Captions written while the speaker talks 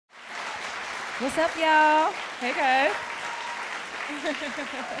What's up, y'all? Hey, guys.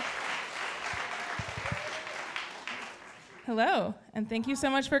 Hello, and thank you so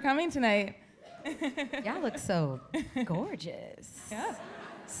much for coming tonight. Y'all look so gorgeous. Yeah.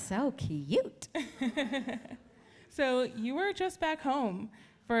 So cute. So you were just back home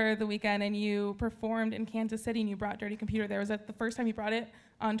for the weekend, and you performed in Kansas City, and you brought Dirty Computer there. Was that the first time you brought it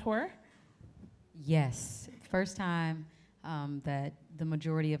on tour? Yes, first time that the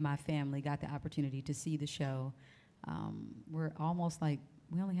majority of my family got the opportunity to see the show. We're almost like,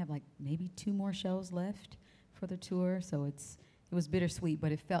 we only have like maybe 2 more shows left for the tour, so it was bittersweet,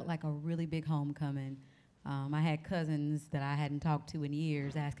 but it felt like a really big homecoming. I had cousins that I hadn't talked to in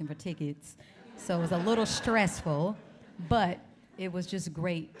years asking for tickets, so it was a little stressful, but it was just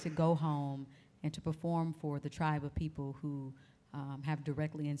great to go home and to perform for the tribe of people who have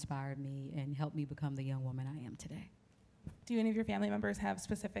directly inspired me and helped me become the young woman I am today. Do any of your family members have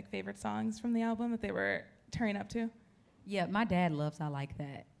specific favorite songs from the album that they were tearing up to? Yeah, my dad loves I Like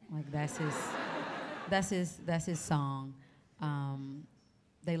That. Like that's his song.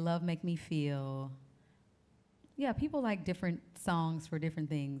 They love Make Me Feel. Yeah, people like different songs for different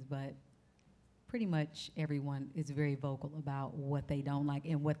things, but pretty much everyone is very vocal about what they don't like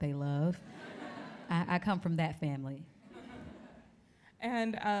and what they love. I come from that family.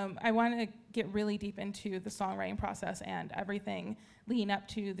 And I want to get really deep into the songwriting process and everything leading up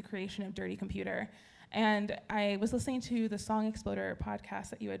to the creation of Dirty Computer. And I was listening to the Song Exploder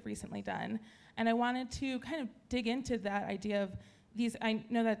podcast that you had recently done, and I wanted to kind of dig into that idea of these. I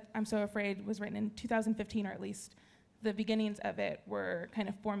know that I'm So Afraid was written in 2015, or at least the beginnings of it were kind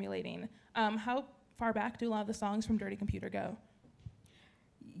of formulating. How far back do a lot of the songs from Dirty Computer go?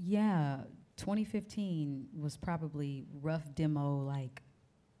 Yeah, 2015 was probably rough demo like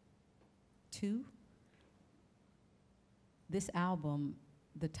 2. This album,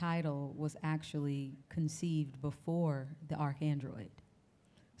 the title was actually conceived before the ArchAndroid.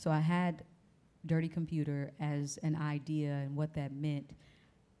 So I had Dirty Computer as an idea and what that meant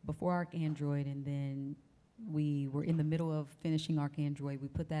before ArchAndroid, and then we were in the middle of finishing ArchAndroid. We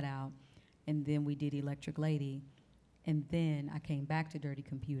put that out, and then we did Electric Lady, and then I came back to Dirty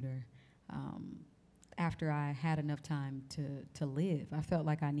Computer after I had enough time to live. I felt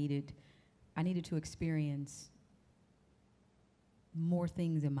like I needed to experience more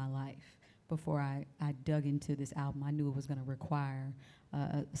things in my life before I dug into this album. I knew it was going to require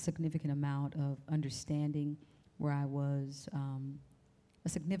a significant amount of understanding where I was, a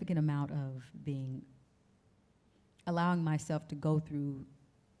significant amount of allowing myself to go through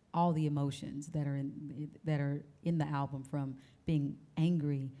all the emotions that are in the album, from being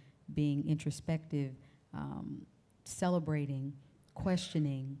angry, being introspective, celebrating,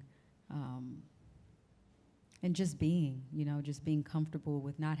 questioning, and just being comfortable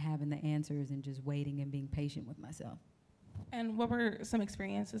with not having the answers and just waiting and being patient with myself. And what were some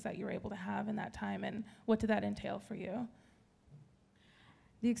experiences that you were able to have in that time, and what did that entail for you?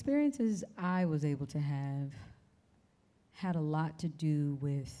 The experiences I was able to have had a lot to do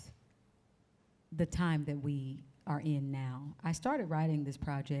with the time that we are in now. I started writing this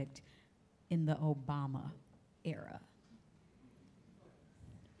project in the Obama era.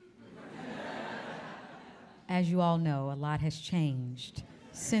 As you all know, a lot has changed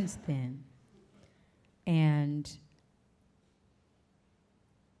since then. And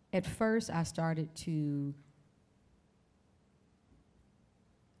at first, I started to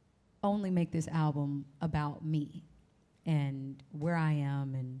only make this album about me and where I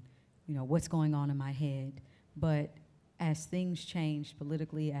am and, what's going on in my head. But as things changed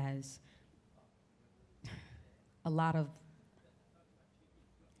politically, as a lot of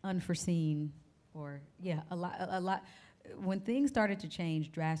unforeseen, a lot. When things started to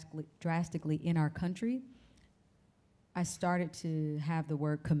change drastically in our country, I started to have the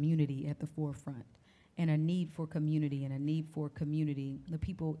word community at the forefront, and a need for community, the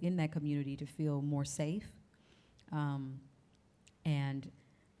people in that community to feel more safe. And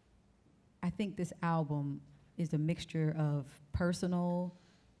I think this album is a mixture of personal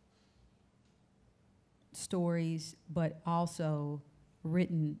stories, but also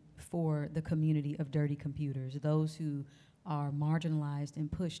written for the community of Dirty Computers, those who are marginalized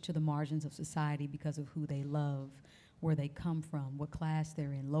and pushed to the margins of society because of who they love, where they come from, what class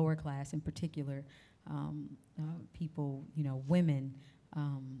they're in, lower class in particular, people, women,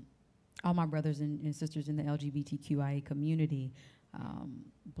 all my brothers and sisters in the LGBTQIA community,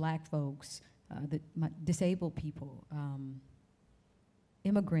 black folks, disabled people,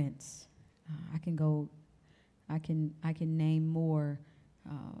 immigrants. I can name more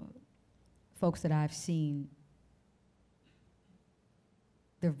folks that I've seen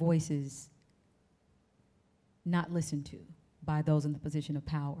their voices not listened to by those in the position of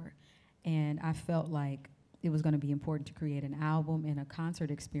power. And I felt like it was going to be important to create an album and a concert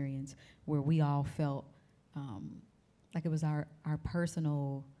experience where we all felt like it was our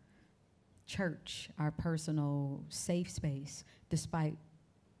personal church, our personal safe space, despite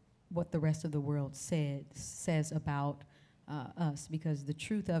what the rest of the world says about us. Because the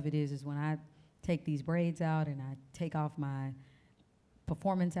truth of it is when I take these braids out and I take off my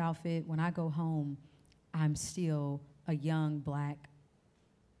performance outfit, when I go home, I'm still a young black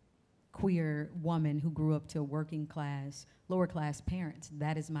queer woman who grew up to working class, lower class parents.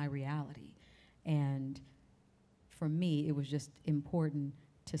 That is my reality. And for me, it was just important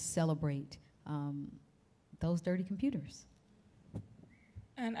to celebrate those dirty computers.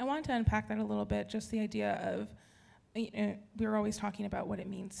 And I wanted to unpack that a little bit, just the idea of, we were always talking about what it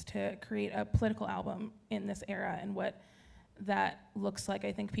means to create a political album in this era and what that looks like.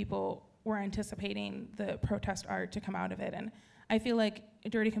 I think people were anticipating the protest art to come out of it. And I feel like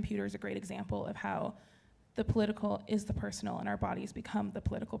Dirty Computer is a great example of how the political is the personal and our bodies become the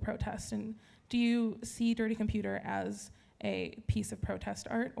political protest. And do you see Dirty Computer as a piece of protest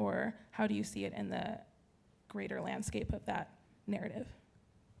art, or how do you see it in the greater landscape of that narrative?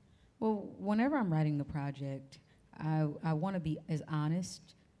 Well, whenever I'm writing the project, I want to be as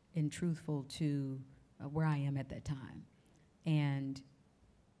honest and truthful to where I am at that time. And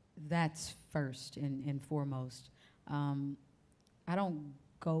that's first and foremost. I don't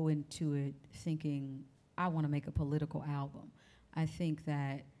go into it thinking I want to make a political album. I think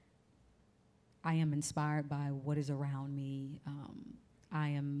that I am inspired by what is around me. I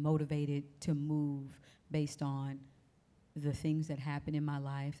am motivated to move based on the things that happen in my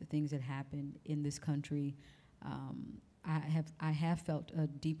life, the things that happen in this country. I have felt a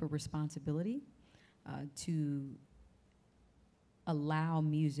deeper responsibility to allow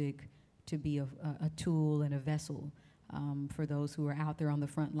music to be a tool and a vessel for those who are out there on the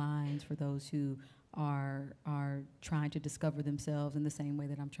front lines, for those who are trying to discover themselves in the same way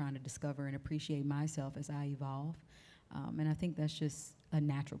that I'm trying to discover and appreciate myself as I evolve. And I think that's just a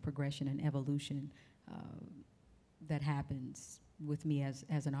natural progression and evolution that happens with me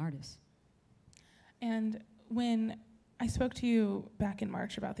as an artist. And when I spoke to you back in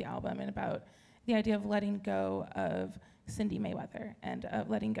March about the album and about the idea of letting go of Cindy Mayweather and of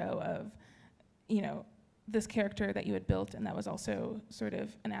letting go of, this character that you had built, and that was also sort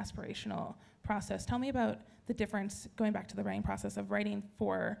of an aspirational process. Tell me about the difference, going back to the writing process, of writing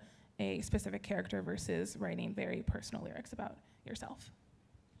for a specific character versus writing very personal lyrics about yourself.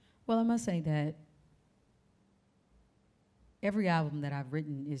 Well, I must say that every album that I've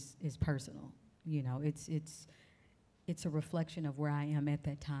written is personal. It's a reflection of where I am at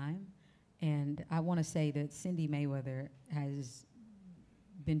that time. And I want to say that Cindy Mayweather has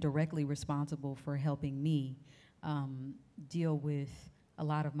been directly responsible for helping me deal with a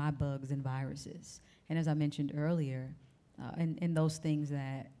lot of my bugs and viruses. And as I mentioned earlier, and those things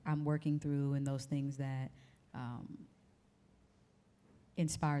that I'm working through and those things that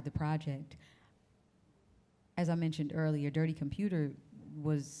inspired the project. As I mentioned earlier, Dirty Computer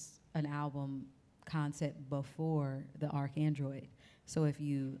was an album concept before the ArchAndroid. So if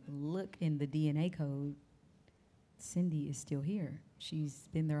you look in the DNA code, Cindy is still here. She's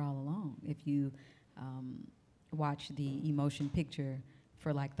been there all along. If you watch the emotion picture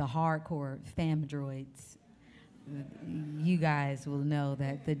for like the hardcore fam droids, you guys will know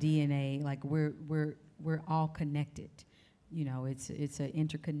that the DNA, like we're all connected. It's an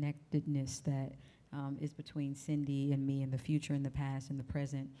interconnectedness that is between Cindy and me in the future and the past and the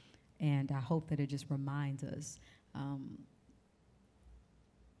present. And I hope that it just reminds us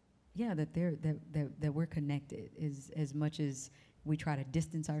that we're connected as much as we try to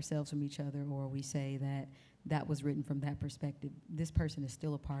distance ourselves from each other, or we say that was written from that perspective. This person is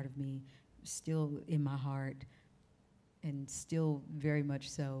still a part of me, still in my heart, and still very much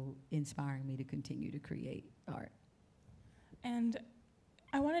so inspiring me to continue to create art. And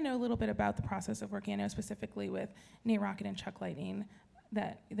I want to know a little bit about the process of working. I know specifically with Nate Rocket and Chuck Lightning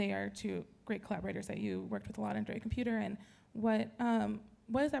that they are two great collaborators that you worked with a lot on Dirty Computer. And what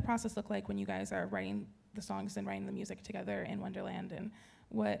does that process look like when you guys are writing the songs and writing the music together in Wonderland? And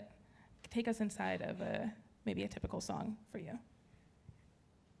take us inside of maybe a typical song for you.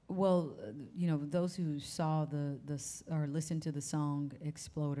 Well, those who saw or listened to the song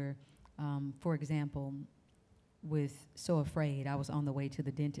Exploder, for example, with So Afraid, I was on the way to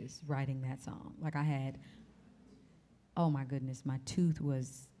the dentist writing that song. Like I had, oh my goodness, my tooth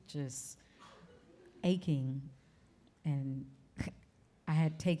was just aching, and I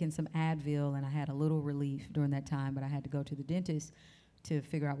had taken some Advil and I had a little relief during that time, but I had to go to the dentist to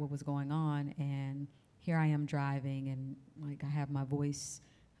figure out what was going on. And here I am driving, and like I have my voice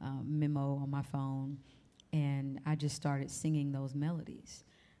memo on my phone, and I just started singing those melodies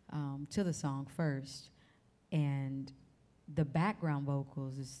to the song first. And the background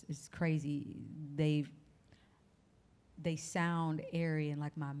vocals is crazy. They sound airy, and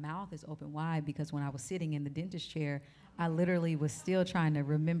like my mouth is open wide, because when I was sitting in the dentist chair, I literally was still trying to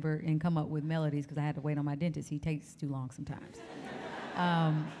remember and come up with melodies because I had to wait on my dentist. He takes too long sometimes.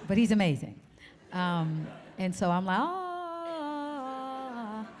 But he's amazing. And so I'm like, oh,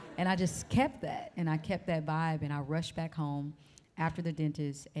 and I just kept that, and I kept that vibe, and I rushed back home after the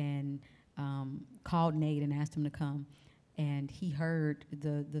dentist and called Nate and asked him to come. And he heard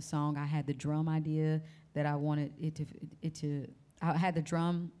the song. I had the drum idea that I wanted I had the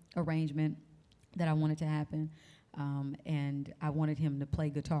drum arrangement that I wanted to happen, and I wanted him to play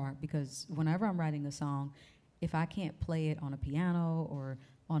guitar, because whenever I'm writing a song, if I can't play it on a piano or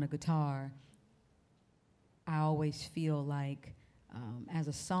on a guitar, I always feel like, as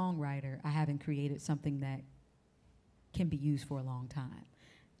a songwriter, I haven't created something that can be used for a long time.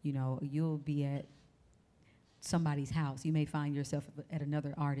 You know, you'll be at somebody's house. You may find yourself at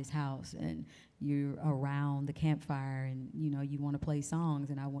another artist's house, and you're around the campfire, and you know you want to play songs.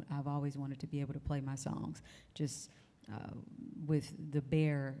 And I've always wanted to be able to play my songs just with the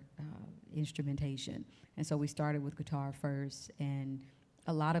bare instrumentation. And so we started with guitar first, and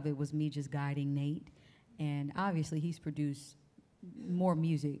a lot of it was me just guiding Nate. And obviously, he's produced more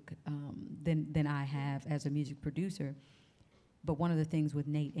music than I have as a music producer. But one of the things with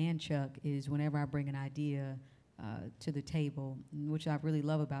Nate and Chuck is whenever I bring an idea to the table, which I really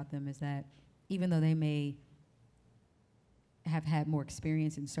love about them, is that even though they may have had more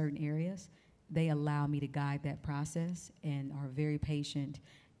experience in certain areas, they allow me to guide that process and are very patient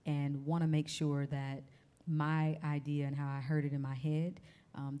and want to make sure that my idea and how I heard it in my head,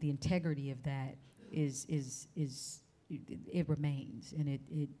 the integrity of that it remains, and it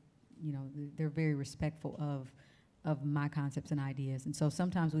you know, they're very respectful of my concepts and ideas. And so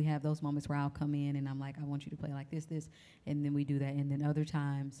sometimes we have those moments where I'll come in and I'm like, I want you to play like this, and then we do that. And then other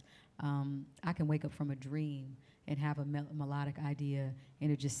times I can wake up from a dream and have a melodic idea,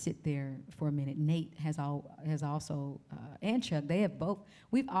 and it just sit there for a minute. Nate has also, and Chuck,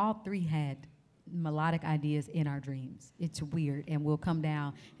 we've all three had melodic ideas in our dreams. It's weird, and we'll come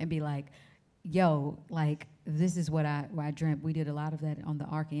down and be like, yo, like, this is what I dreamt. We did a lot of that on the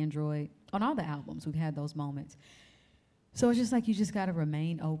Arc-Android. On all the albums, we've had those moments. So it's just like you just got to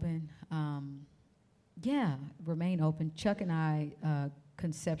remain open. Remain open. Chuck and I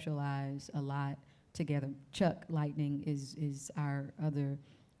conceptualize a lot together. Chuck Lightning is our other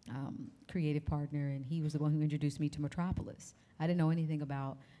creative partner, and he was the one who introduced me to Metropolis. I didn't know anything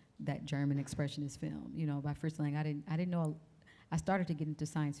about that German expressionist film. You know, by Fritz Lang, I didn't know. I started to get into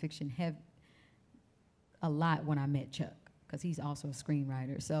science fiction a lot when I met Chuck, because he's also a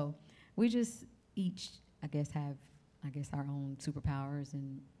screenwriter. So we just each, I guess, have our own superpowers,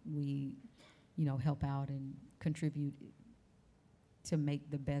 and we, you know, help out and contribute to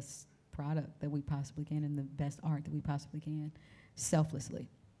make the best product that we possibly can and the best art that we possibly can, selflessly.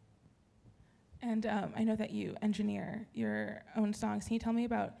 And I know that you engineer your own songs. Can you tell me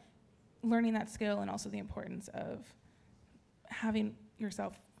about learning that skill and also the importance of having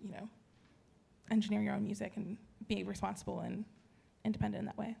yourself, you know, engineer your own music and be responsible and independent in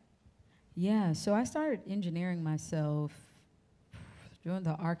that way? Yeah, so I started engineering myself during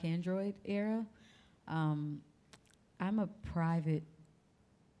the Arc-Android era. I'm a private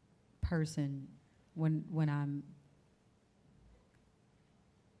person when I'm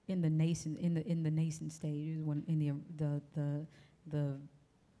in the nascent stages, when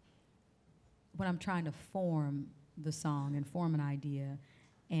when I'm trying to form the song and form an idea.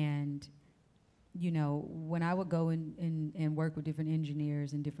 And you know, when I would go and work with different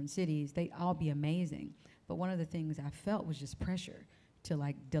engineers in different cities, they'd all be amazing. But one of the things I felt was just pressure to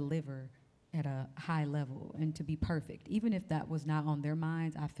like deliver at a high level and to be perfect. Even if that was not on their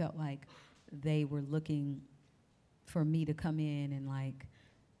minds, I felt like they were looking for me to come in and like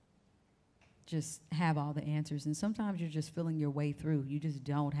just have all the answers. And sometimes you're just feeling your way through. You just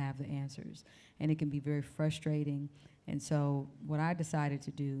don't have the answers. And it can be very frustrating. And so what I decided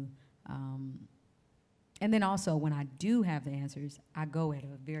to do, and then also when I do have the answers, I go at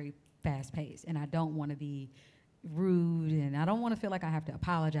a very fast pace, and I don't want to be rude, and I don't want to feel like I have to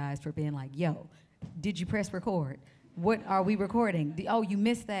apologize for being like, yo, did you press record? What are we recording? Oh, you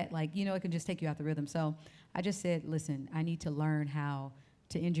missed that. Like, you know, it can just take you out the rhythm. So I just said, listen, I need to learn how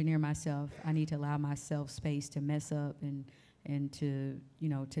to engineer myself. I need to allow myself space to mess up and to, you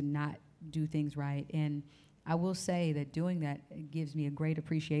know, to not do things right. And I will say that doing that gives me a great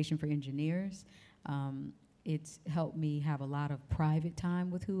appreciation for engineers. It's helped me have a lot of private time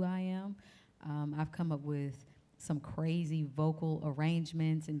with who I am. I've come up with some crazy vocal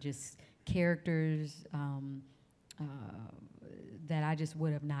arrangements and just characters that I just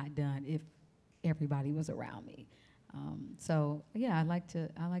would have not done if everybody was around me. So yeah, I like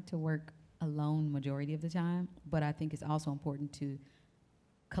to work alone majority of the time, but I think it's also important to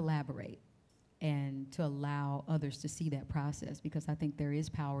collaborate and to allow others to see that process, because I think there is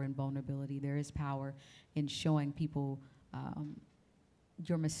power in vulnerability. There is power in showing people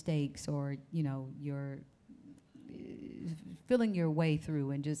your mistakes, or your feeling your way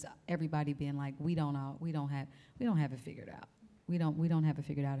through, and just everybody being like, we don't have it figured out. We don't have it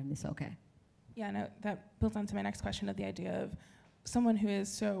figured out, and it's okay. Yeah, no, that builds on to my next question of the idea of someone who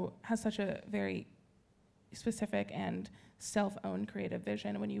has such a very specific and self-owned creative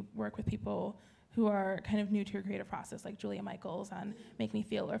vision. When you work with people who are kind of new to your creative process, like Julia Michaels on Make Me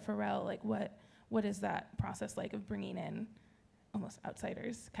Feel, or Pharrell, like what is that process like of bringing in almost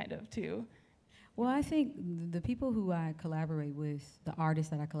outsiders kind of to? Well, I think the people who I collaborate with, the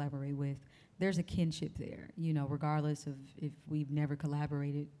artists that I collaborate with, there's a kinship there, regardless of if we've never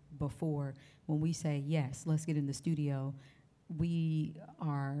collaborated before. When we say, yes, let's get in the studio, we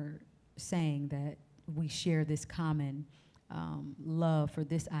are saying that we share this common love for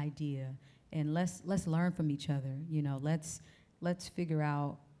this idea, and let's learn from each other. Let's figure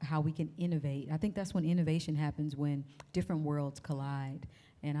out how we can innovate. I think that's when innovation happens, when different worlds collide.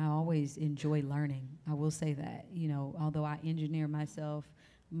 And I always enjoy learning. I will say that, although I engineer myself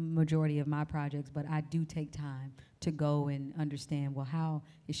majority of my projects, but I do take time to go and understand, well, how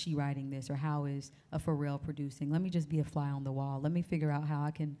is she writing this, or how is a Pharrell producing? Let me just be a fly on the wall. Let me figure out how I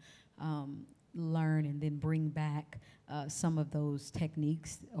can learn and then bring back some of those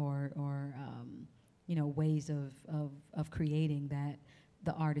techniques or ways of creating that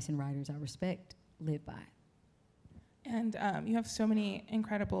the artists and writers I respect live by. And you have so many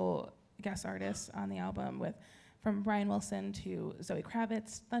incredible guest artists on the album, from Brian Wilson to Zoe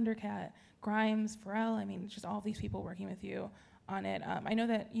Kravitz, Thundercat, Grimes, Pharrell. I mean, just all these people working with you on it. I know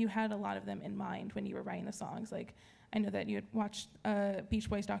that you had a lot of them in mind when you were writing the songs. Like, I know that you had watched a Beach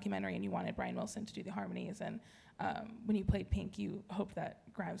Boys documentary and you wanted Brian Wilson to do the harmonies. And when you played Pink, you hoped that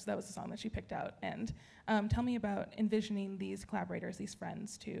Grimes, that was the song that she picked out. And tell me about envisioning these collaborators, these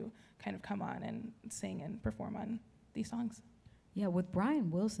friends, to kind of come on and sing and perform on these songs. Yeah, with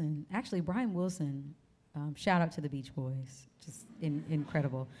Brian Wilson, shout out to the Beach Boys, just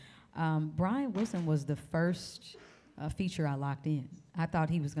incredible. Brian Wilson was the first feature I locked in. I thought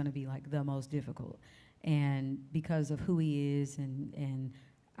he was going to be like the most difficult, and because of who he is, and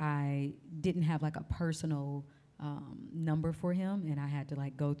I didn't have like a personal number for him, and I had to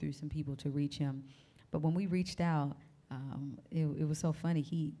like go through some people to reach him. But when we reached out, it was so funny.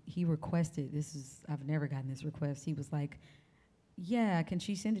 He requested, I've never gotten this request. He was like, yeah, can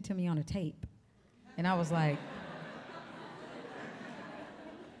she send it to me on a tape? And I was like,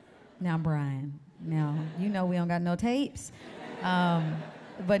 now, Brian, now, we don't got no tapes.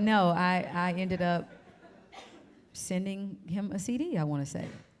 But no, I ended up sending him a CD, I want to say.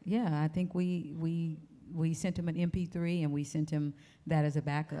 Yeah, I think we sent him an MP3, and we sent him that as a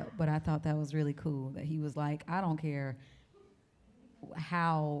backup. But I thought that was really cool that he was like, I don't care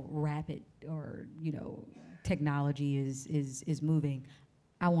how rapid or, technology is moving.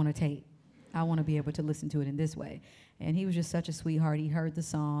 I want a tape. I want to be able to listen to it in this way. And he was just such a sweetheart. He heard the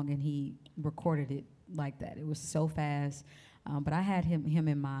song and he recorded it like that. It was so fast. But I had him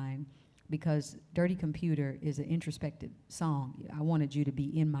in mind because Dirty Computer is an introspective song. I wanted you to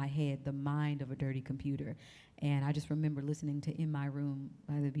be in my head, the mind of a dirty computer. And I just remember listening to In My Room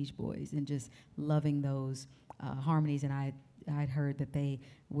by the Beach Boys and just loving those harmonies. And I'd heard that they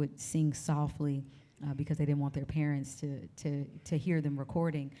would sing softly because they didn't want their parents to hear them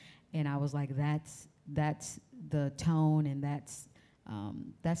recording. And I was like, that's the tone, and that's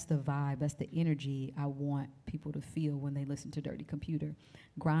the vibe, that's the energy I want people to feel when they listen to Dirty Computer.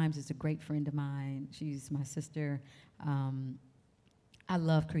 Grimes is a great friend of mine. She's my sister. I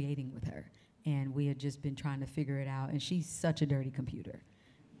love creating with her, and we had just been trying to figure it out, and she's such a dirty computer.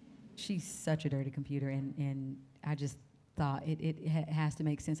 She's such a dirty computer, and I just thought it has to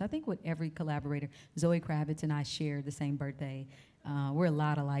make sense. I think with every collaborator, Zoe Kravitz and I share the same birthday. We're a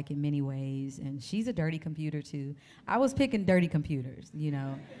lot alike in many ways, and she's a dirty computer too. I was picking dirty computers,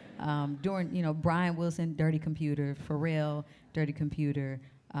 during, Brian Wilson, dirty computer, Pharrell, dirty computer.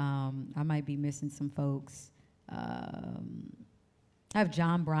 I might be missing some folks. I have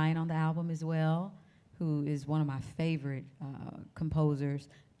John Bryan on the album as well, who is one of my favorite composers,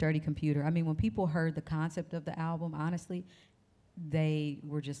 dirty computer. I mean, when people heard the concept of the album, honestly, they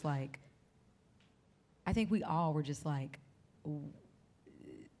were just like, I think we all were just like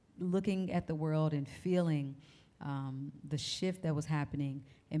looking at the world and feeling the shift that was happening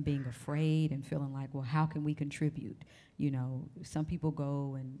and being afraid and feeling like, well, how can we contribute? You know, some people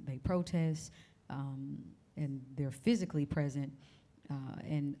go and they protest and they're physically present,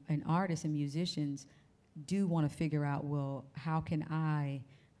 and artists and musicians do want to figure out, well, how can I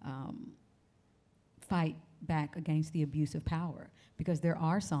fight back against the abuse of power? Because there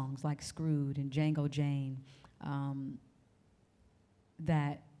are songs like Shrewd and Django Jane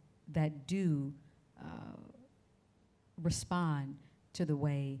that do respond to the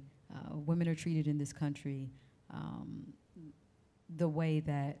way women are treated in this country, the way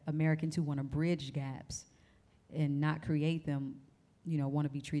that Americans who want to bridge gaps and not create them, you know, want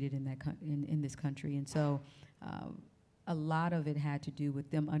to be treated in that in this country. And so a lot of it had to do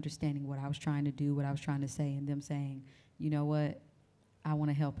with them understanding what I was trying to do, what I was trying to say, and them saying, you know what, I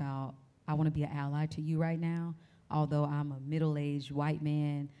want to help out. I want to be an ally to you right now, although I'm a middle-aged white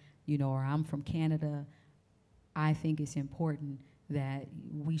man, you know, or I'm from Canada. I think it's important that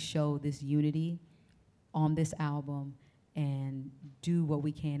we show this unity on this album and do what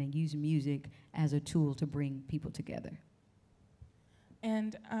we can and use music as a tool to bring people together.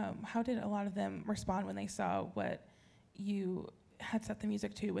 And how did a lot of them respond when they saw what you had set the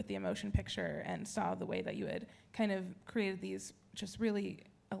music to with the emotion picture and saw the way that you had kind of created these just really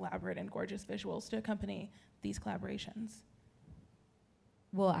elaborate and gorgeous visuals to accompany these collaborations?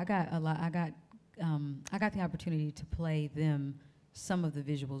 Well, I got the opportunity to play them some of the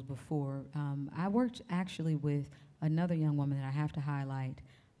visuals before. I worked actually with another young woman that I have to highlight.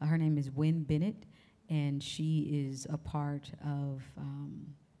 Her name is Wynn Bennett, and she is a part of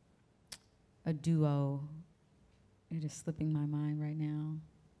a duo. It is slipping my mind right now.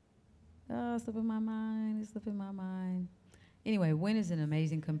 Oh, it's slipping my mind. Anyway, Wynn is an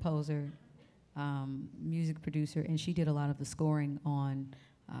amazing composer, music producer, and she did a lot of the scoring on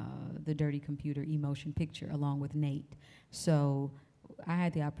the Dirty Computer emotion picture along with Nate. So I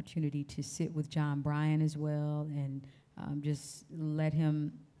had the opportunity to sit with John Bryan as well and just let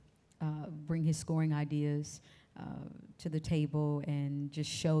him bring his scoring ideas to the table and just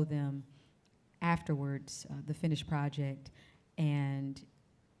show them afterwards the finished project. And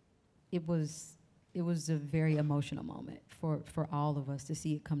it was a very emotional moment for all of us to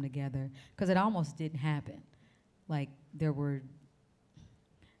see it come together, because it almost didn't happen. Like, there were,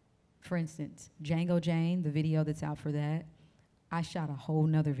 for instance, Django Jane, the video that's out for that, I shot a whole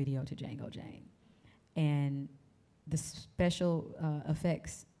nother video to Django Jane. And the special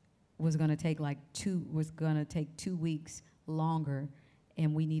effects was gonna take 2 weeks longer,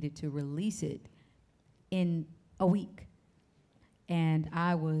 and we needed to release it in a week. And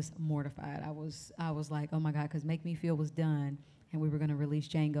I was mortified. I was like, oh my God, because Make Me Feel was done, and we were gonna release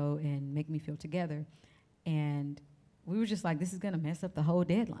Django and Make Me Feel together. And we were just like, this is gonna mess up the whole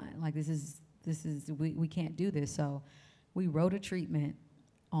deadline. Like, we can't do this. So we wrote a treatment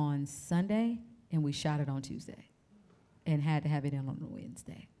on Sunday, and we shot it on Tuesday, and had to have it in on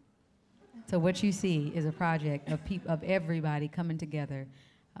Wednesday. So what you see is a project of everybody coming together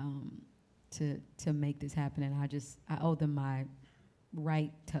to make this happen, and I owe them my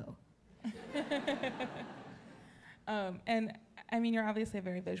right toe. And I mean, you're obviously a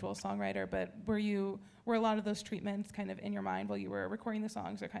very visual songwriter, but were a lot of those treatments kind of in your mind while you were recording the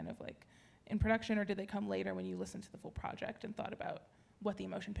songs, or kind of like in production, or did they come later when you listened to the full project and thought about what the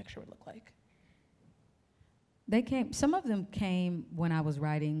emotion picture would look like? Some of them came when I was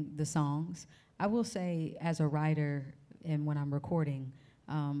writing the songs. I will say, as a writer and when I'm recording,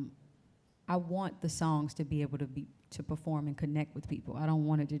 I want the songs to be able to perform and connect with people. I don't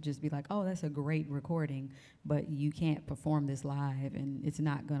want it to just be like, oh, that's a great recording, but you can't perform this live, and it's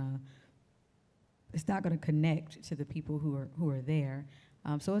not gonna connect to the people who are there.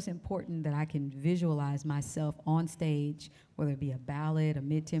 So it's important that I can visualize myself on stage, whether it be a ballad, a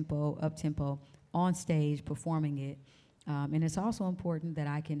mid-tempo, up-tempo, on stage performing it. And it's also important that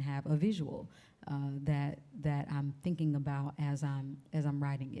I can have a visual that I'm thinking about as I'm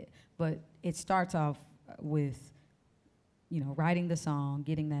writing it. But it starts off with, writing the song,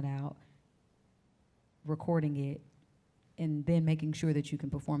 getting that out, recording it, and then making sure that you can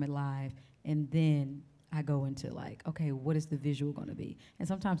perform it live. And then I go into like, okay, what is the visual gonna be? And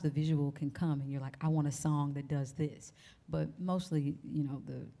sometimes the visual can come and you're like, I want a song that does this. But mostly,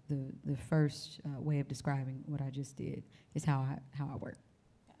 the first way of describing what I just did is how I work.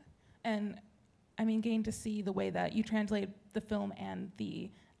 Yeah. And I mean, getting to see the way that you translate the film and the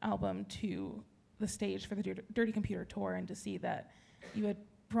album to the stage for the Dirty Computer tour, and to see that you had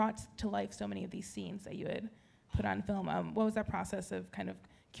brought to life so many of these scenes that you had put on film. What was that process of kind of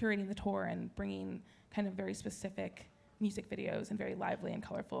curating the tour and bringing kind of very specific music videos and very lively and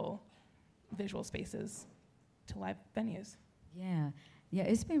colorful visual spaces to live venues. Yeah,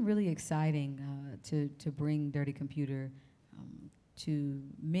 it's been really exciting to bring Dirty Computer to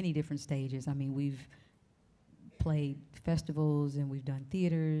many different stages. I mean, we've played festivals and we've done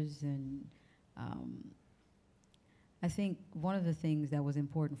theaters, and I think one of the things that was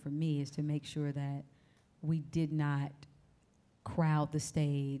important for me is to make sure that we did not crowd the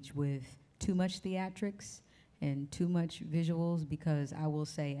stage with too much theatrics and too much visuals, because I will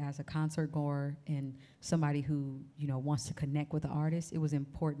say, as a concert goer and somebody who, you know, wants to connect with the artist, it was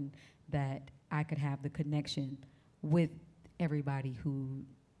important that I could have the connection with everybody who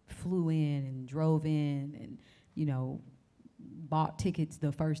flew in and drove in and, you know, bought tickets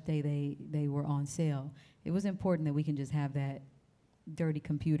the first day they were on sale. It was important that we can just have that Dirty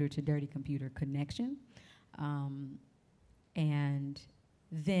Computer to Dirty Computer connection. And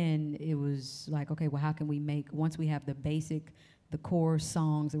then it was like, okay, well, how can we make, once we have the core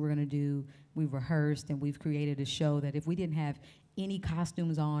songs that we're gonna do, we've rehearsed and we've created a show that if we didn't have any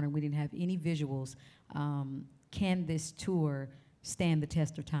costumes on or we didn't have any visuals, can this tour stand the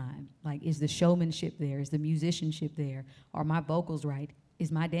test of time? Like, is the showmanship there? Is the musicianship there? Are my vocals right?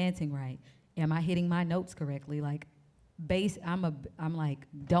 Is my dancing right? Am I hitting my notes correctly? Like, I'm like,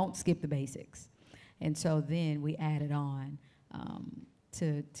 don't skip the basics. And so then we added on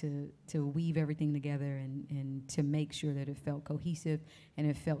to weave everything together and to make sure that it felt cohesive and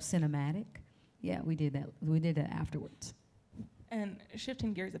it felt cinematic. Yeah, we did that. We did that afterwards. And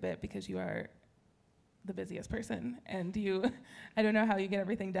shifting gears a bit, because you are the busiest person, and I don't know how you get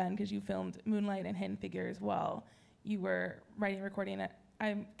everything done, because you filmed Moonlight and Hidden Figures while you were writing and recording it.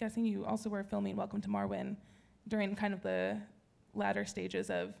 I'm guessing you also were filming Welcome to Marwen during kind of the latter stages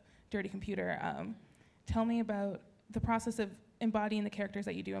of Dirty Computer. Tell me about the process of embodying the characters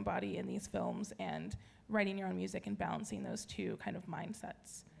that you do embody in these films and writing your own music and balancing those two kind of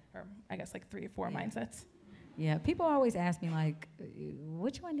mindsets, or I guess like 3 or 4 mindsets. Yeah, people always ask me, like,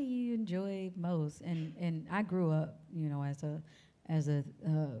 which one do you enjoy most? And I grew up, you know, as a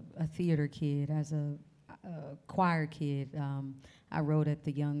theater kid, as a choir kid. I wrote at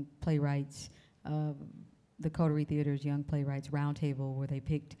the Young Playwrights, the Coterie Theater's Young Playwrights Roundtable, where they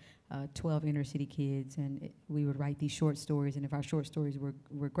picked 12 inner city kids, and we would write these short stories, and if our short stories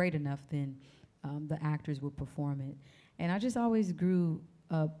were great enough, then the actors would perform it. And I just always grew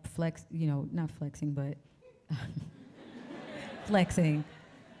up not flexing, but flexing.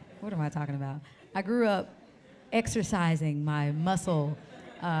 What am I talking about? I grew up exercising my muscle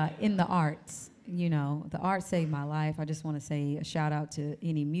in the arts. You know, the arts saved my life. I just want to say a shout out to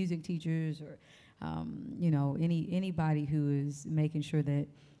any music teachers or anybody who is making sure that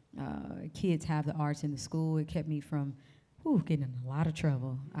kids have the arts in the school. It kept me from getting in a lot of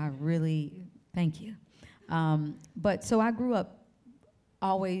trouble. I really thank you. But so I grew up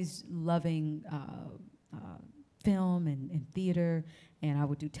always loving film and theater, and I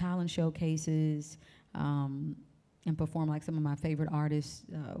would do talent showcases and perform like some of my favorite artists'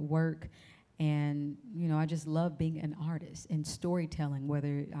 work. And, you know, I just love being an artist and storytelling,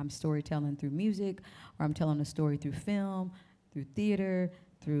 whether I'm storytelling through music or I'm telling a story through film, through theater,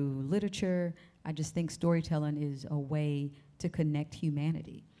 through literature. I just think storytelling is a way to connect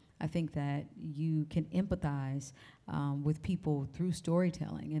humanity. I think that you can empathize with people through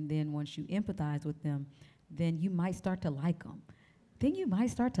storytelling, and then once you empathize with them, then you might start to like them. Then you might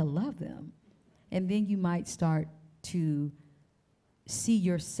start to love them. And then you might start to see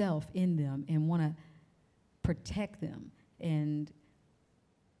yourself in them and want to protect them. And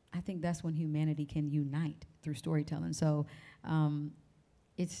I think that's when humanity can unite through storytelling. So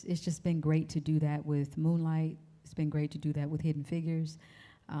it's just been great to do that with Moonlight. It's been great to do that with Hidden Figures.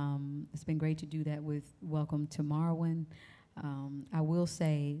 It's been great to do that with Welcome to Marwen. I will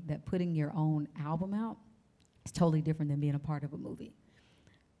say that putting your own album out is totally different than being a part of a movie.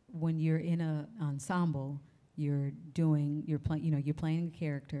 When you're in an ensemble, you're playing a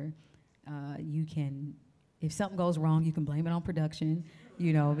character. You can, if something goes wrong, you can blame it on production.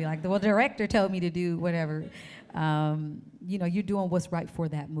 You know, be like, well, the director told me to do whatever. You're doing what's right for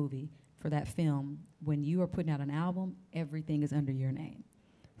that movie, for that film. When you are putting out an album, everything is under your name.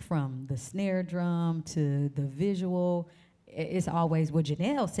 From the snare drum to the visual, it's always what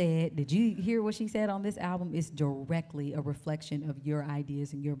Janelle said. Did you hear what she said on this album? It's directly a reflection of your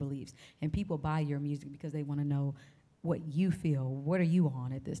ideas and your beliefs. And people buy your music because they want to know what you feel. What are you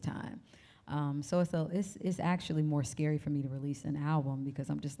on at this time? So it's actually more scary for me to release an album because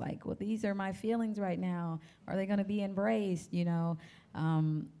I'm just like, well, these are my feelings right now. Are they going to be embraced? You know,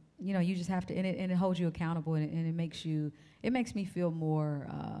 you know, you just have to, and it holds you accountable, and it makes you, it makes me feel more,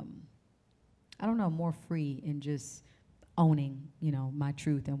 I don't know, more free in just owning, you know, my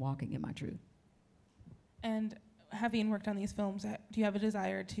truth and walking in my truth. And having worked on these films, do you have a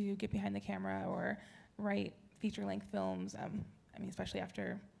desire to get behind the camera or write feature-length films? I mean, especially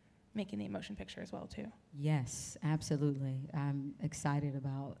after making the motion picture as well, too. Yes, absolutely. I'm excited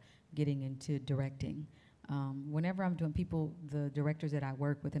about getting into directing. Whenever I'm doing the directors that I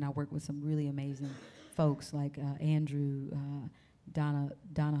work with, and I work with some really amazing folks like Andrew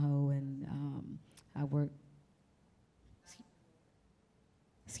Donahoe, and I work.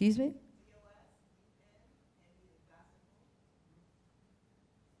 Excuse me?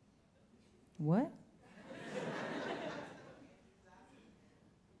 What?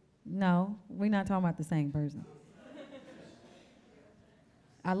 No, we're not talking about the same person.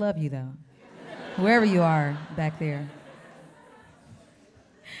 I love you, though. Wherever you are back there.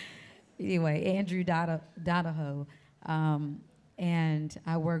 Anyway, Andrew Donahoe. And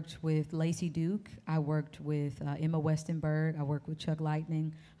I worked with Lacey Duke. I worked with Emma Westenberg. I worked with Chuck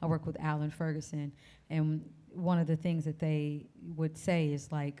Lightning. I worked with Alan Ferguson. And one of the things that they would say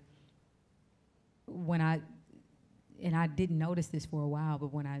is like, and I didn't notice this for a while,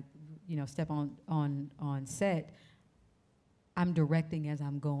 but when I, you know, step on set, I'm directing as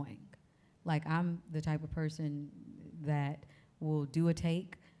I'm going. Like, I'm the type of person that will do a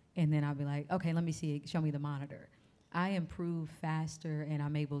take, and then I'll be like, okay, let me see it, show me the monitor. I improve faster, and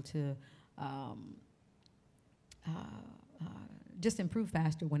I'm able to just improve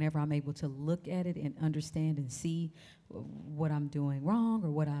faster whenever I'm able to look at it and understand and see what I'm doing wrong, or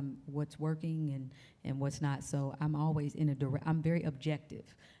what's working and what's not. So I'm always I'm very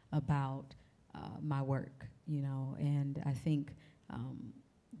objective about my work, you know, and I think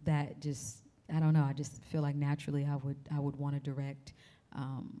that just, I don't know, I just feel like naturally I would want to direct,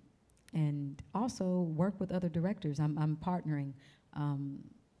 and also work with other directors. I'm partnering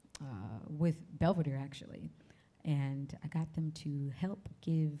with Belvedere, actually, and I got them to help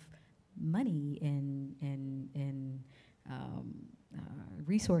give money and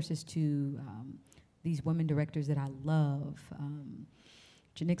resources to these women directors that I love.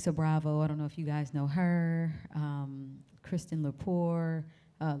 Janixa Bravo, I don't know if you guys know her, Kristen Lepore,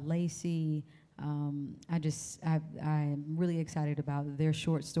 Lacey. I'm really excited about their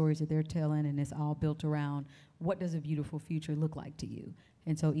short stories that they're telling, and it's all built around what does a beautiful future look like to you.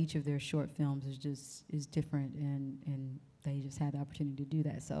 And so each of their short films is different, and they just had the opportunity to do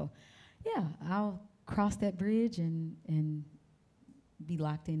that. So yeah, I'll cross that bridge and be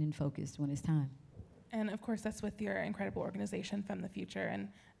locked in and focused when it's time. And of course, that's with your incredible organization, Fem the Future. And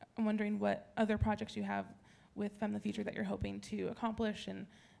I'm wondering what other projects you have with Fem the Future that you're hoping to accomplish and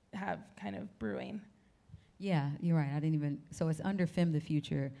have kind of brewing. Yeah, you're right. So it's under Fem the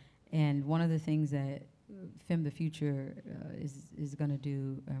Future, and one of the things that Fem the Future is going to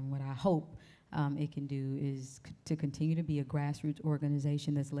do, and what I hope it can do, is to continue to be a grassroots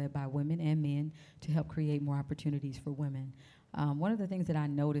organization that's led by women and men to help create more opportunities for women. One of the things that I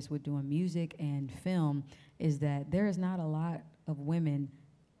noticed with doing music and film is that there is not a lot of women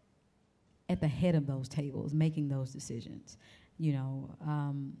at the head of those tables making those decisions. You know,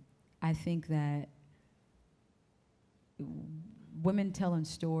 I think that women telling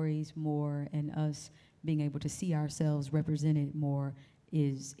stories more and us being able to see ourselves represented more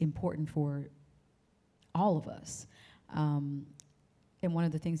is important for all of us. And one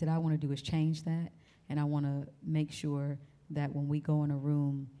of the things that I want to do is change that, and I want to make sure that when we go in a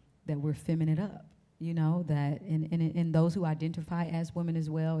room that we're femming it up, you know, that in those who identify as women as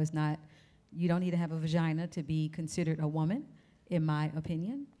well, is not, you don't need to have a vagina to be considered a woman, in my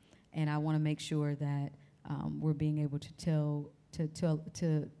opinion. And I want to make sure that we're being able to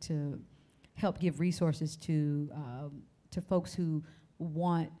help give resources to folks who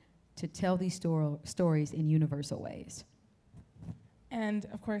want to tell these stories in universal ways. And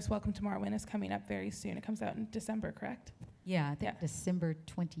of course, Welcome to Marwen is coming up very soon. It comes out in December, correct? Yeah, I think December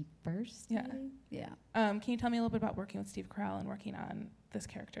 21st. Yeah. Maybe? Yeah. Can you tell me a little bit about working with Steve Carell and working on this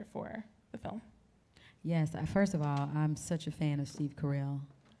character for the film? Yes, first of all, I'm such a fan of Steve Carell.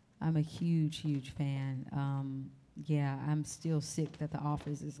 I'm a huge, huge fan. Yeah, I'm still sick that The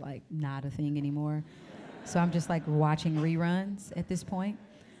Office is like not a thing anymore. So I'm just like watching reruns at this point.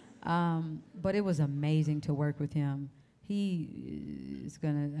 But it was amazing to work with him. He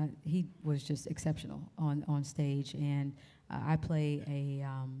was just exceptional on stage, and I play a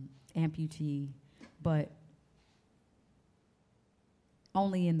amputee, but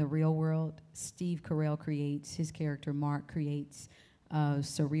only in the real world. Steve Carell creates, his character Mark creates a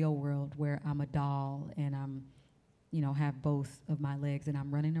surreal world where I'm a doll and I'm have both of my legs, and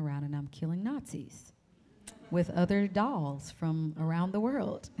I'm running around and I'm killing Nazis with other dolls from around the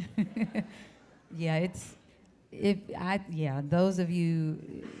world. Yeah, those of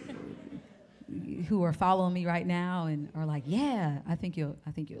you who are following me right now and are like, yeah, I think you'll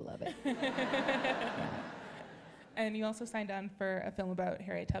love it. Yeah. And you also signed on for a film about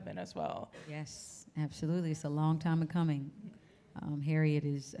Harriet Tubman as well. Yes, absolutely. It's a long time coming. Harriet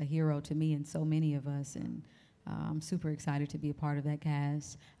is a hero to me and so many of us, and I'm super excited to be a part of that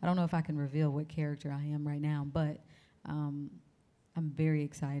cast. I don't know if I can reveal what character I am right now, but I'm very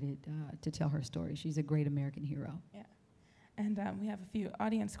excited to tell her story. She's a great American hero. Yeah. And we have a few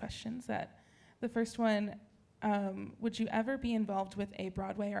audience questions. The first one, would you ever be involved with a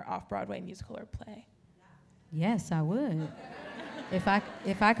Broadway or off-Broadway musical or play? Yes, I would. If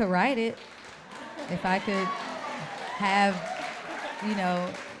I could write it, if I could have,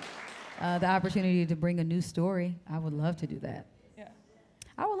 the opportunity to bring a new story, I would love to do that. Yeah.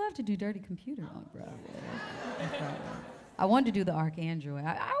 I would love to do Dirty Computer on Broadway. I wanted to do the Archangel. I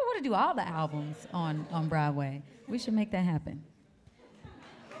want to do all the albums on Broadway. We should make that happen.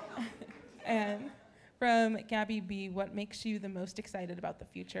 And from Gabby B, what makes you the most excited about the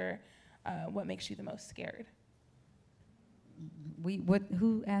future? What makes you the most scared?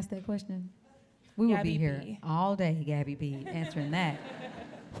 Who asked that question? We will be here all day, Gabby B, answering that.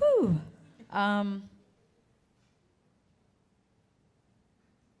 Whew.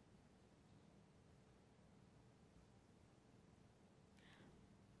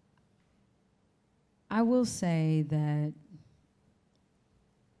 I will say that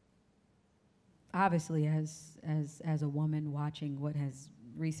obviously as a woman watching what has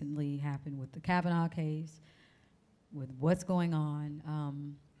recently happened with the Kavanaugh case, with what's going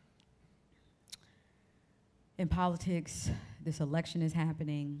on in politics, this election is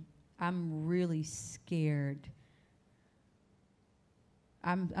happening, I'm really scared.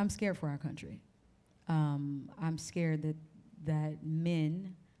 I'm scared for our country. I'm scared that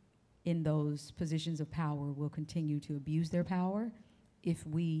men in those positions of power will continue to abuse their power if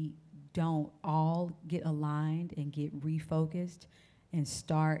we don't all get aligned and get refocused and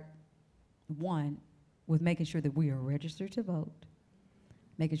start, one, with making sure that we are registered to vote,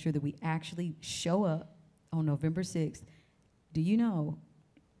 making sure that we actually show up on November 6th. Do you know,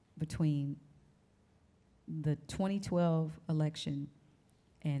 between the 2012 election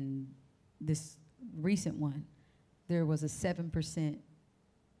and this recent one, there was a 7%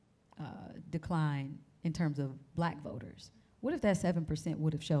 decline in terms of black voters? What if that 7%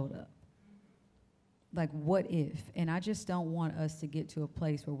 would have showed up? Like, what if? And I just don't want us to get to a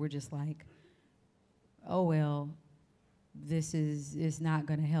place where we're just like, oh, well, this is not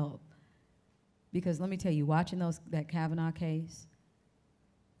going to help. Because let me tell you, watching that Kavanaugh case,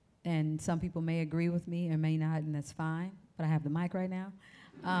 and some people may agree with me and may not, and that's fine, but I have the mic right now.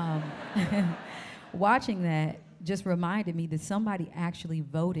 Watching that just reminded me that somebody actually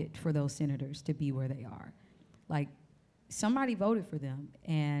voted for those senators to be where they are. Like, somebody voted for them,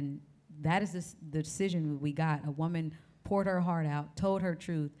 and that is the decision we got. A woman poured her heart out, told her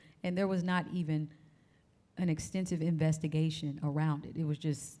truth, and there was not even an extensive investigation around it. It was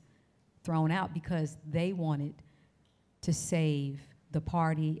just thrown out because they wanted to save the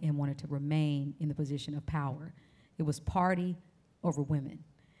party and wanted to remain in the position of power. It was party over women.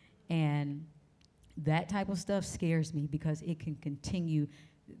 And that type of stuff scares me because they can continue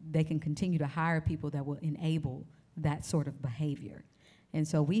to hire people that will enable that sort of behavior. And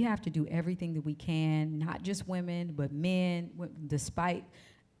so we have to do everything that we can, not just women, but men. Despite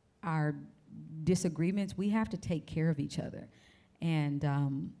our disagreements, we have to take care of each other. And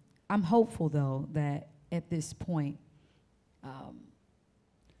I'm hopeful, though, that at this point,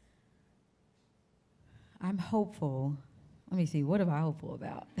 I'm hopeful. Let me see, what am I hopeful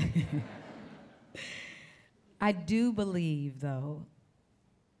about? I do believe, though,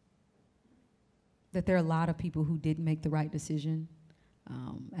 that there are a lot of people who didn't make the right decision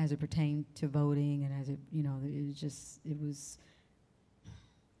as it pertained to voting, and as it,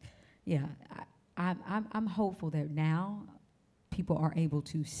 I'm hopeful that now people are able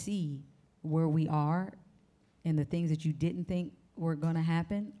to see where we are, and the things that you didn't think were going to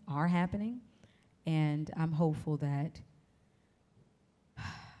happen are happening, and I'm hopeful that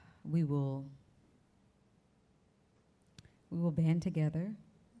we will band together,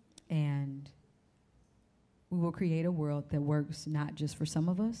 and we will create a world that works not just for some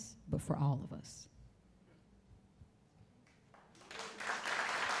of us, but for all of us.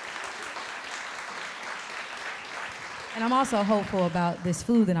 And I'm also hopeful about this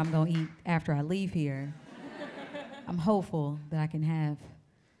food that I'm going to eat after I leave here. I'm hopeful that I can have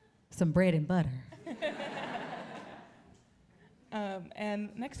some bread and butter. And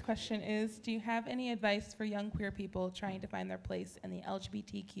next question is, do you have any advice for young queer people trying to find their place in the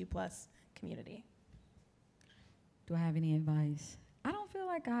LGBTQ plus community? Do I have any advice? I don't feel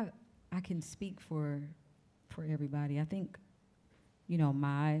like I can speak for everybody. I think, you know,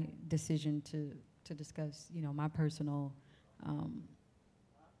 my decision to discuss, you know, my personal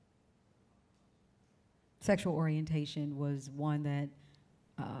sexual orientation was one that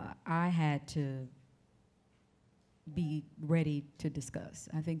I had to be ready to discuss.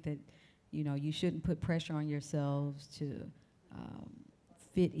 I think that, you know, you shouldn't put pressure on yourselves to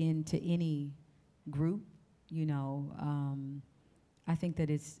fit into any group, you know. I think that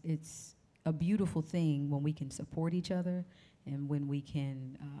it's a beautiful thing when we can support each other and when we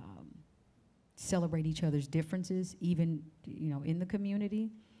can celebrate each other's differences, even, you know, in the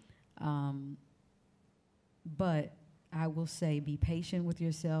community. But I will say, be patient with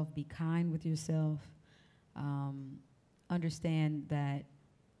yourself, be kind with yourself, understand that,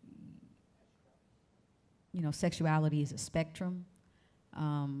 you know, sexuality is a spectrum,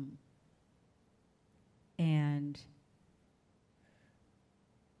 and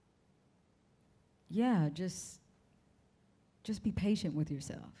yeah, just be patient with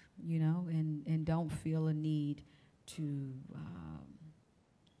yourself, you know, and don't feel a need to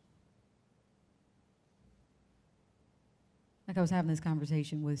like I was having this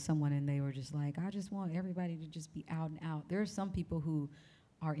conversation with someone and they were just like, I just want everybody to just be out and out. There are some people who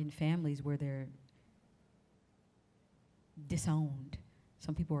are in families where they're disowned.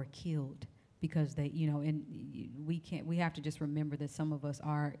 Some people are killed because they, you know, and we have to just remember that some of us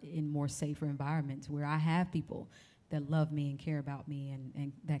are in more safer environments where I have people that love me and care about me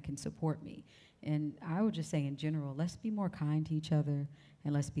and that can support me. And I would just say in general, let's be more kind to each other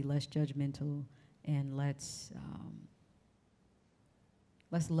and let's be less judgmental and let's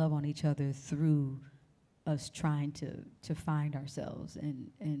love on each other through us trying to find ourselves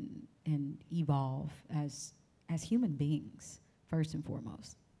and evolve as human beings, first and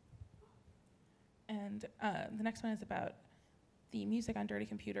foremost. And the next one is about the music on Dirty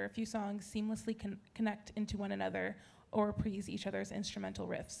Computer. A few songs seamlessly connect into one another or reprise each other's instrumental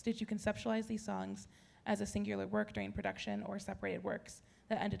riffs. Did you conceptualize these songs as a singular work during production or separated works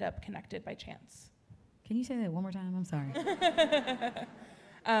that ended up connected by chance? Can you say that one more time? I'm sorry.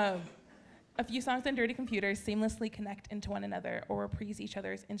 A few songs on Dirty Computer seamlessly connect into one another or reprise each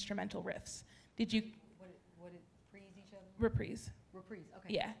other's instrumental riffs. Did you... What did reprise each other? Reprise. Reprise,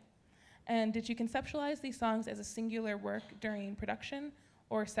 okay. Yeah. And did you conceptualize these songs as a singular work during production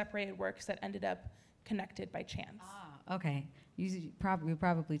or separated works that ended up connected by chance? Ah, okay. We're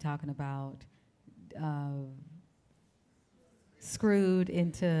probably talking about Screwed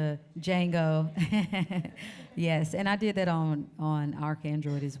into Django. Yes, and I did that on Arc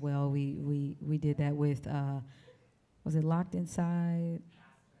Android as well. We did that with, was it Locked Inside?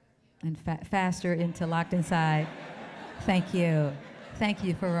 And Faster into Locked Inside. Thank you. Thank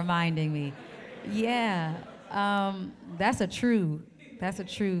you for reminding me. Yeah, that's a true,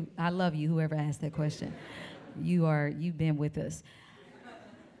 I love you, whoever asked that question. You've been with us.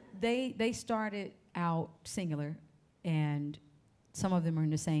 They started out singular, and some of them are in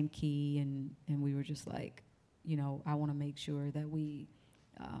the same key, and we were just like, you know, I want to make sure that we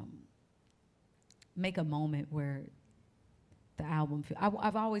make a moment where the album,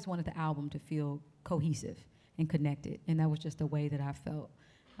 I've always wanted the album to feel cohesive and connected, and that was just the way that I felt,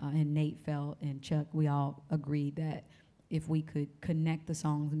 and Nate felt, and Chuck, we all agreed that if we could connect the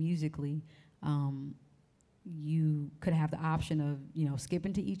songs musically, you could have the option of, you know,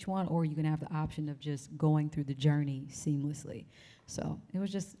 skipping to each one, or you can have the option of just going through the journey seamlessly. So it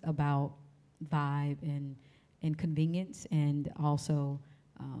was just about vibe and convenience, and also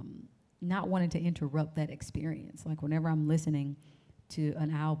not wanting to interrupt that experience. Like whenever I'm listening to an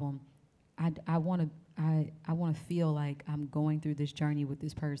album, I want to feel like I'm going through this journey with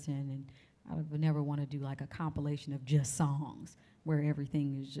this person, and I would never want to do like a compilation of just songs where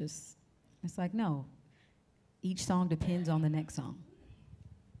everything is just, it's like, no. Each song depends on the next song.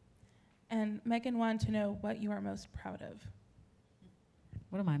 And Megan wanted to know what you are most proud of.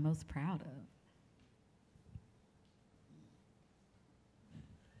 What am I most proud of?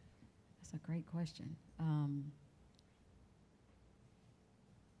 That's a great question. I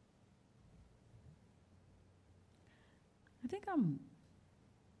think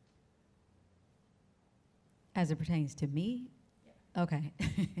as it pertains to me? Yeah. Okay.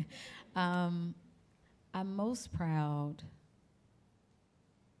 I'm most proud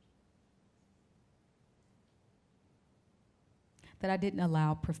that I didn't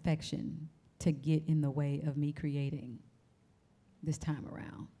allow perfection to get in the way of me creating this time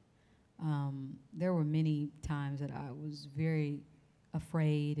around. There were many times that I was very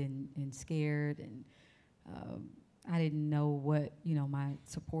afraid and scared, and I didn't know what, my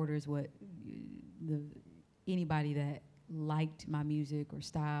supporters, anybody that liked my music or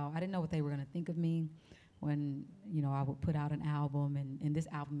style, I didn't know what they were going to think of me when, I would put out an album, and this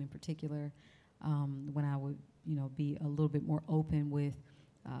album in particular, when I would, be a little bit more open with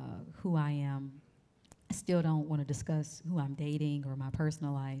who I am. I still don't want to discuss who I'm dating or my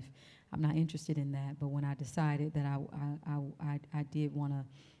personal life. I'm not interested in that. But when I decided that I did want to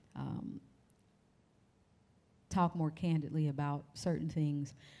talk more candidly about certain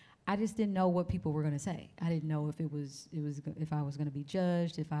things, I just didn't know what people were going to say. I didn't know if if I was going to be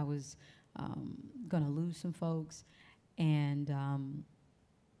judged, if I was going to lose some folks. And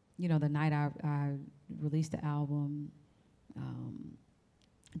the night I released the album,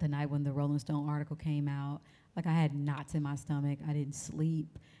 the night when the Rolling Stone article came out, like, I had knots in my stomach. I didn't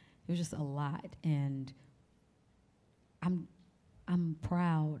sleep. It was just a lot. And I'm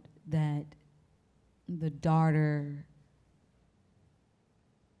proud that the daughter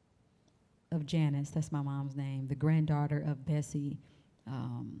of Janice, that's my mom's name, the granddaughter of Bessie,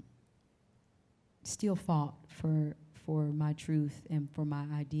 still fought for my truth and for my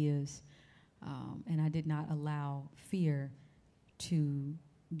ideas. And I did not allow fear to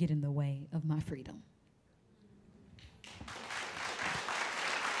get in the way of my freedom.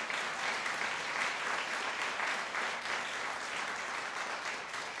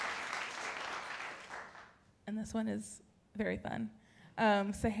 And this one is very fun.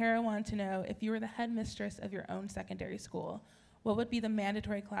 Sahara wanted to know, if you were the headmistress of your own secondary school, what would be the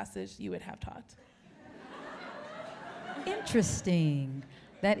mandatory classes you would have taught? Interesting.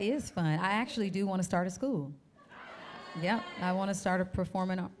 That is fun. I actually do want to start a school. Yep, I want to start a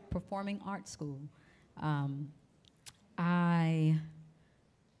performing arts school. What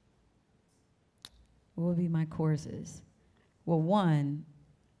would be my courses? Well, one,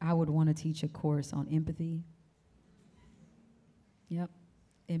 I would want to teach a course on empathy. Yep,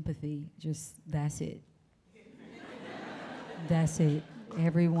 empathy, just that's it. That's it.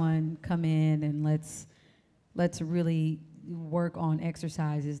 Everyone come in and let's really work on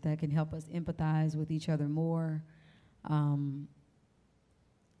exercises that can help us empathize with each other more.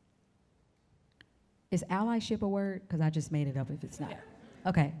 Is allyship a word? Because I just made it up if it's not. Yeah.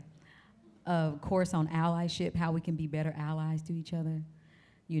 Okay. A course on allyship, how we can be better allies to each other.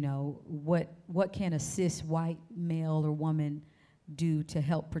 What can a cis white male or woman do to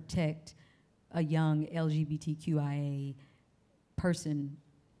help protect a young LGBTQIA person?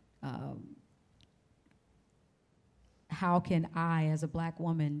 How can I, as a black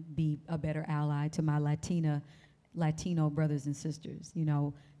woman, be a better ally to my Latino brothers and sisters?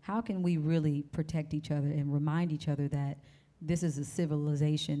 How can we really protect each other and remind each other that this is a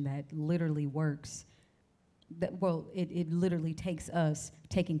civilization that literally works? It literally takes us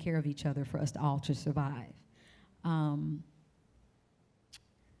taking care of each other for us all to survive.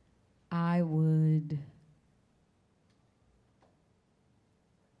 I would,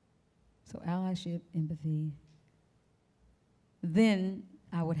 so allyship, empathy. Then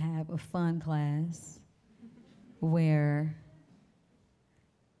I would have a fun class where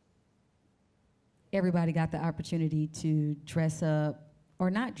everybody got the opportunity to dress up,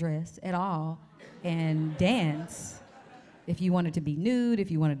 or not dress at all, and dance. If you wanted to be nude, if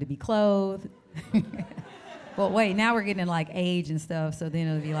you wanted to be clothed. Well, wait, now we're getting like age and stuff, so then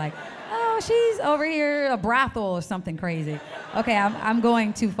it'll be like, oh, she's over here, a brothel or something crazy. Okay, I'm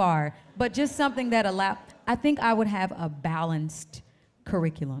going too far. But just something that I think I would have a balanced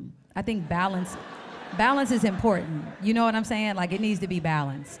curriculum. I think balance is important. You know what I'm saying? Like, it needs to be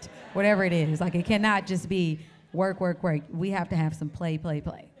balanced, whatever it is. Like, it cannot just be work, work, work. We have to have some play, play,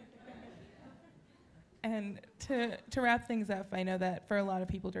 play. And to wrap things up, I know that for a lot of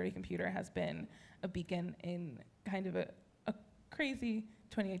people, Dirty Computer has been a beacon in kind of a crazy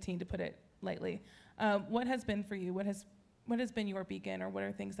 2018, to put it lightly. What has been for you? What has been your beacon, or what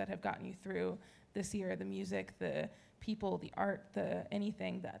are things that have gotten you through this year? The music, the people, the art,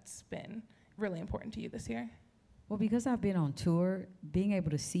 anything that's been really important to you this year? Well, because I've been on tour, being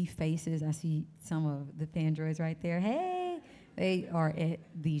able to see faces, I see some of the Thandroids right there. Hey, they are at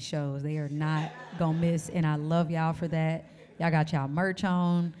these shows. They are not gonna miss, and I love y'all for that. Y'all got y'all merch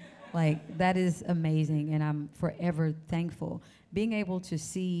on. Like, that is amazing, and I'm forever thankful. Being able to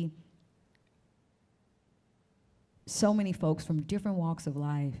see so many folks from different walks of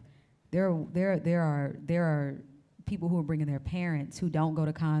life. There are people who are bringing their parents who don't go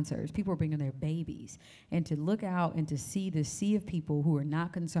to concerts. People are bringing their babies. And to look out and to see this sea of people who are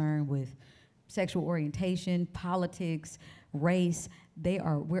not concerned with sexual orientation, politics, race.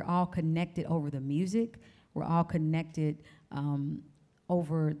 We're all connected over the music. We're all connected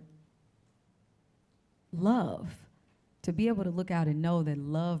over love. To be able to look out and know that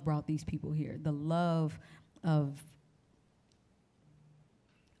love brought these people here, the love of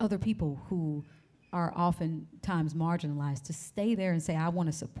other people who are oftentimes marginalized, to stay there and say, I want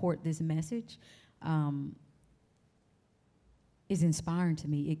to support this message, is inspiring to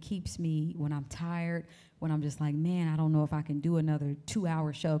me. It keeps me, when I'm tired, when I'm just like, man, I don't know if I can do another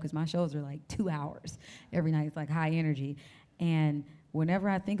 2-hour show, because my shows are like 2 hours every night. It's like high energy. And whenever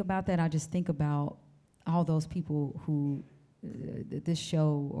I think about that, I just think about all those people who this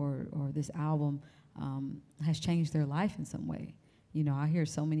show or this album has changed their life in some way. You know, I hear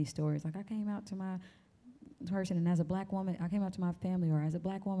so many stories, like I came out to my person, and as a black woman, I came out to my family, or as a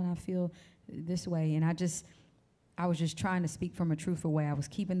black woman, I feel this way. And I was just trying to speak from a truthful way. I was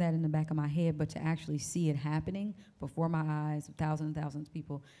keeping that in the back of my head, but to actually see it happening before my eyes, thousands and thousands of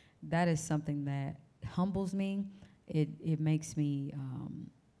people, that is something that humbles me. It makes me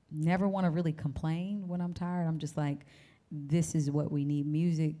never want to really complain when I'm tired. I'm just like, this is what we need.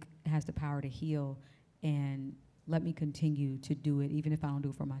 Music has the power to heal, and let me continue to do it. Even if I don't do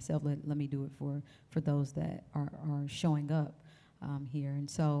it for myself, let me do it for those that are showing up here. And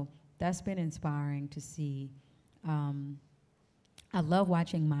so that's been inspiring to see. I love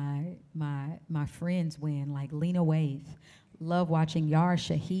watching my friends win, like Lena Waithe. Love watching Yara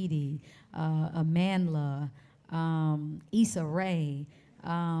Shahidi, Amandla, Issa Rae.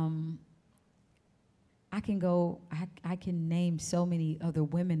 I can name so many other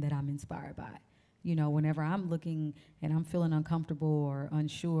women that I'm inspired by. You know, whenever I'm looking and I'm feeling uncomfortable or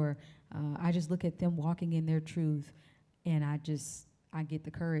unsure, I just look at them walking in their truth, and I get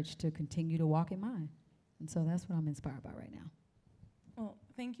the courage to continue to walk in mine. And so that's what I'm inspired by right now. Well,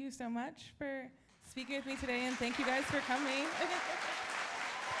 thank you so much for speaking with me today, and thank you guys for coming.